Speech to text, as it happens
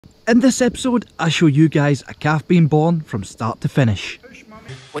In this episode, I show you guys a calf being born from start to finish.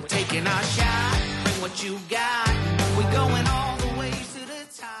 We're taking our shot, what you got, we're going all the way to the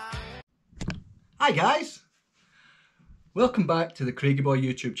top. Hi guys! Welcome back to the Craigie Boy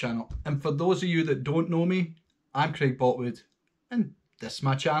YouTube channel. And for those of you that don't know me, I'm Craig Botwood and this is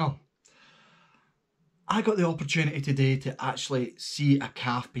my channel. I got the opportunity today to actually see a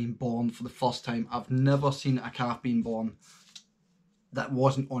calf being born for the first time. I've never seen a calf being born that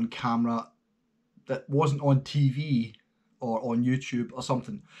wasn't on camera, that wasn't on TV or on YouTube or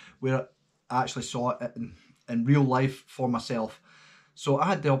something, where I actually saw it in real life for myself. So I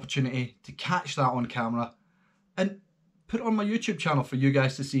had the opportunity to catch that on camera and put it on my YouTube channel for you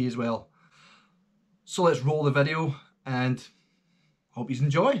guys to see as well. So let's roll the video and hope you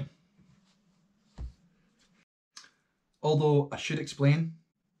enjoy. Although I should explain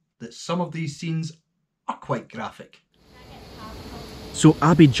that some of these scenes are quite graphic. So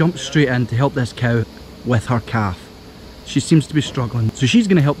Abby jumps straight in to help this cow with her calf. She seems to be struggling, so she's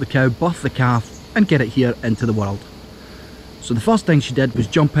going to help the cow birth the calf and get it here into the world. So the first thing she did was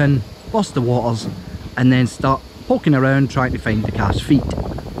jump in, bust the waters, and then start poking around trying to find the calf's feet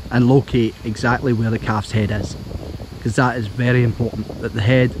and locate exactly where the calf's head is, because that is very important, that the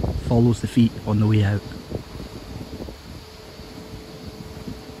head follows the feet on the way out.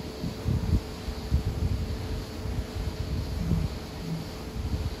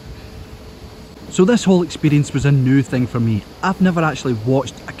 So this whole experience was a new thing for me. I've never actually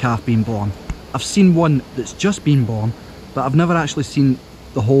watched a calf being born. I've seen one that's just been born, but I've never actually seen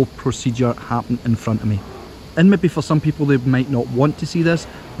the whole procedure happen in front of me. And maybe for some people they might not want to see this,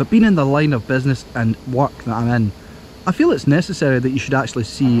 but being in the line of business and work that I'm in, I feel it's necessary that you should actually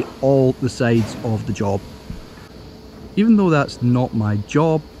see all the sides of the job. Even though that's not my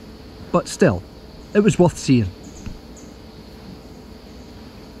job, but still, it was worth seeing.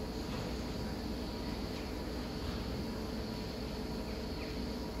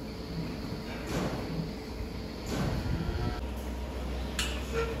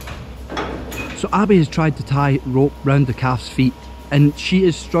 So Abby has tried to tie rope round the calf's feet and she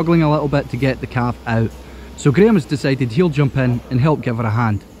is struggling a little bit to get the calf out. So Graham has decided he'll jump in and help give her a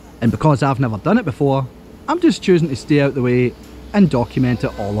hand. And because I've never done it before, I'm just choosing to stay out the way and document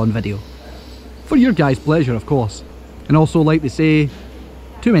it all on video. For your guys' pleasure, of course. And also, like they say,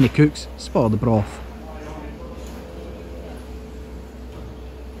 too many cooks spoil the broth.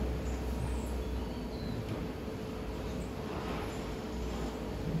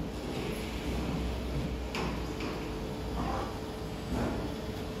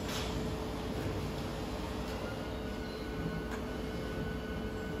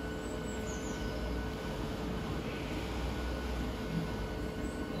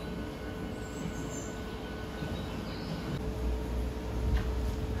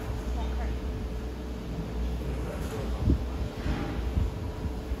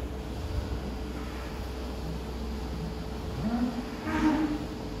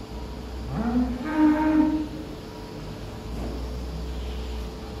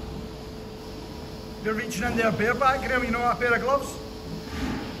 You're reaching in there bareback, Graham, you know, a pair of gloves?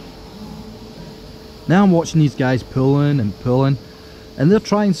 Now I'm watching these guys pulling and pulling, and they're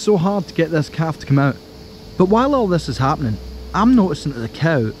trying so hard to get this calf to come out. But while all this is happening, I'm noticing that the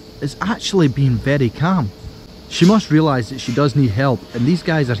cow is actually being very calm. She must realise that she does need help, and these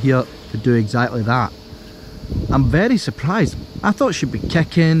guys are here to do exactly that. I'm very surprised. I thought she'd be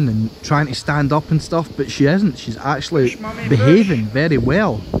kicking and trying to stand up and stuff, but she isn't. She's actually behaving very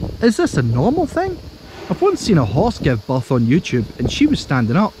well. Is this a normal thing? I've once seen a horse give birth on YouTube and she was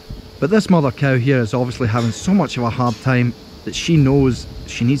standing up. But this mother cow here is obviously having so much of a hard time that she knows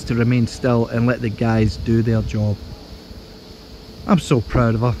she needs to remain still and let the guys do their job. I'm so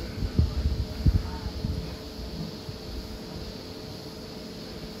proud of her.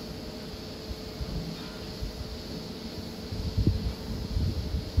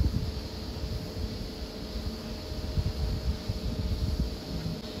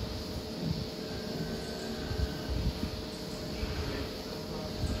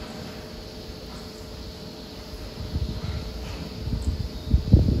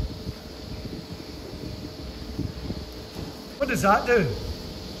 What does that do?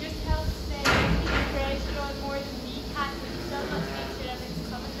 Just helps keep the pressure on more than we can, but still not to make sure everything's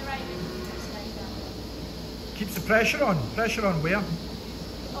coming the right way. Just like that. Keeps the pressure on. Pressure on where? On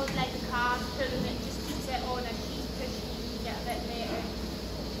like the car, pulling it just keeps it on and keeps pushing to get a bit better.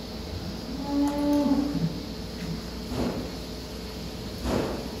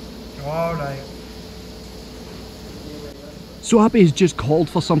 Alright. So Abby has just called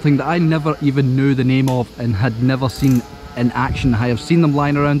for something that I never even knew the name of and had never seen in action. I have seen them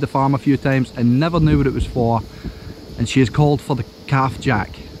lying around the farm a few times and never knew what it was for. And she has called for the calf jack.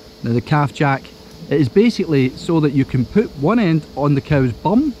 Now the calf jack, it is basically so that you can put one end on the cow's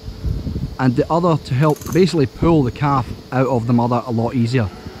bum and the other to help basically pull the calf out of the mother a lot easier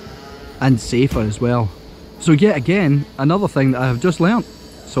and safer as well. So yet again, another thing that I have just learnt.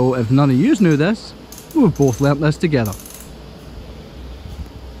 So if none of you knew this, we've both learnt this together.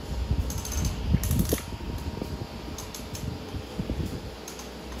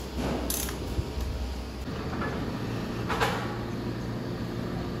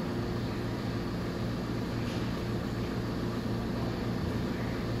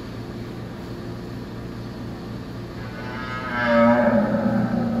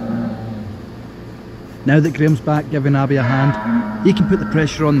 Now that Graham's back giving Abby a hand, he can put the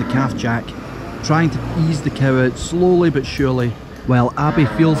pressure on the calf jack, trying to ease the cow out slowly but surely, while Abby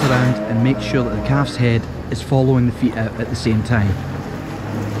feels around and makes sure that the calf's head is following the feet out at the same time.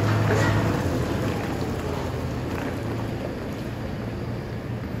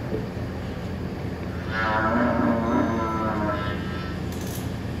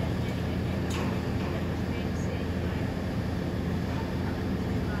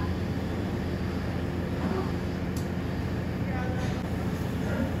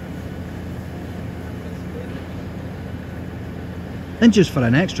 And just for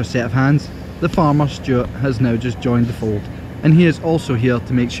an extra set of hands, the farmer Stuart has now just joined the fold, and he is also here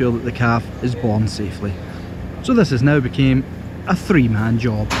to make sure that the calf is born safely. So this has now become a 3-man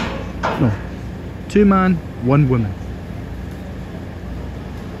job. No, 2-man, 1 woman.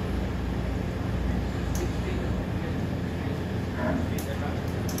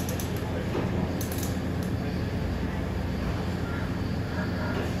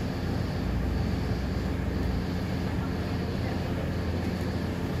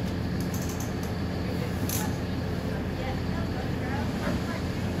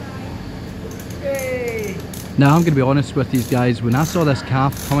 Now I'm going to be honest with these guys, when I saw this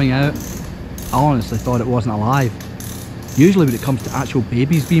calf coming out, I honestly thought it wasn't alive. Usually when it comes to actual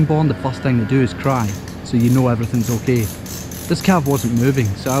babies being born, the first thing they do is cry, so you know everything's okay. This calf wasn't moving,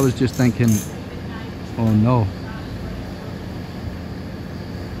 so I was just thinking, oh no.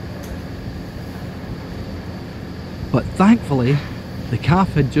 But thankfully, the calf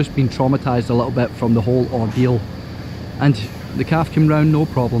had just been traumatised a little bit from the whole ordeal, and the calf came round no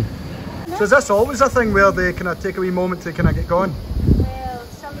problem. So is this always a thing where they kind of take a wee moment to kind of get going? Well,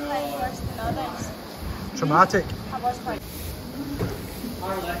 sometimes worse than others. Traumatic? I was quite.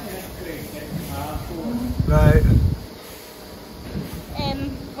 Right.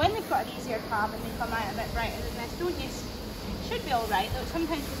 When they've got an easier calf and they come out a bit brighter than this, don't you? Should be alright though.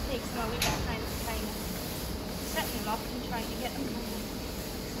 Sometimes it takes them a wee bit of time to kind of setting them up and trying to get them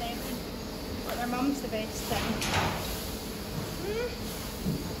steady. But their mum's the best thing.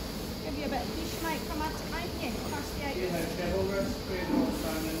 Give you a bit of fish, might come at it, might you? Cast you out.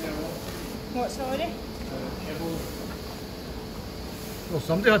 What, sorry? Well,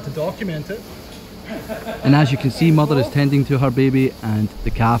 somebody had to document it. And as you can see, mother is tending to her baby and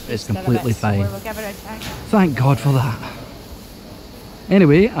the calf is completely fine. We'll give her a try. Thank God for that.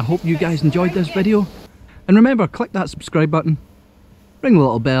 Anyway, I hope you guys enjoyed this video. And remember, click that subscribe button, ring the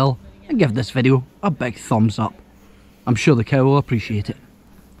little bell, and give this video a big thumbs up. I'm sure the cow will appreciate it.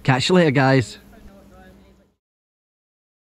 Catch you later, guys.